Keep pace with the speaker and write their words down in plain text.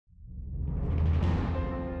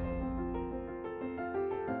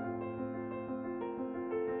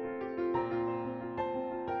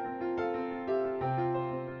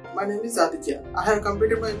my name is Aditya. I have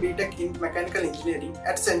completed my B.Tech in Mechanical Engineering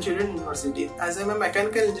at Centurion University. As I am a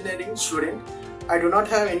mechanical engineering student, I do not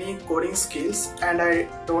have any coding skills and I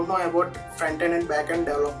don't know about front-end and back-end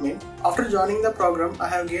development. After joining the program, I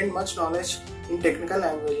have gained much knowledge in technical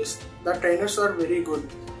languages. The trainers are very good.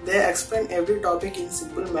 They explain every topic in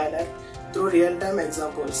simple manner through real-time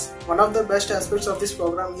examples. One of the best aspects of this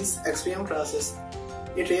program is XPM classes.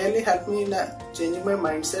 It really helped me in changing my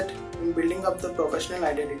mindset in building up the professional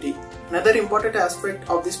identity. Another important aspect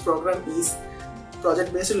of this program is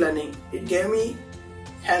project-based learning. It gave me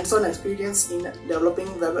hands-on experience in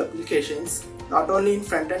developing web applications, not only in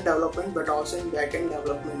front-end development but also in back-end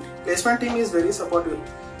development. Placement team is very supportive.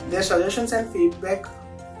 Their suggestions and feedback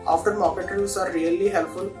after mock interviews are really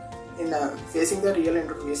helpful in facing the real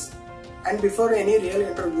interviews. And before any real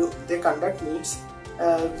interview, they conduct meets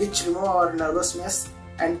which remove our nervousness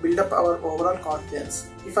and build up our overall confidence.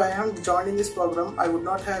 If I hadn't joined in this program, I would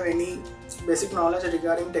not have any basic knowledge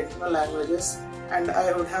regarding technical languages and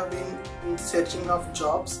I would have been in searching of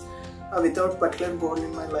jobs without particular goal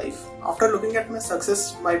in my life. After looking at my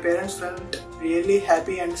success, my parents felt really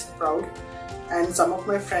happy and proud, and some of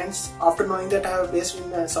my friends, after knowing that I have based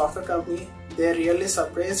in a software company, they are really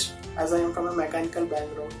surprised as I am from a mechanical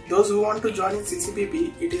background. Those who want to join in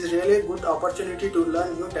ccbp, it is really a good opportunity to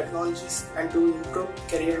learn new technologies and to improve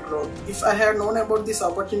career growth. If I had known about this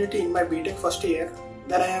opportunity in my B.Tech first year,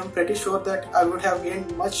 then I am pretty sure that I would have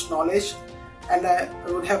gained much knowledge and I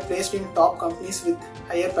would have placed in top companies with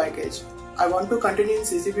higher package. I want to continue in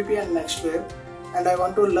ccbp and NxtWave, and I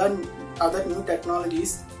want to learn other new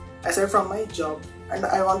technologies aside from my job. And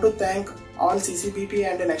I want to thank all ccbp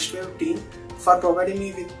and the NxtWave team for providing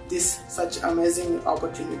me with this such amazing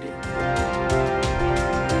opportunity.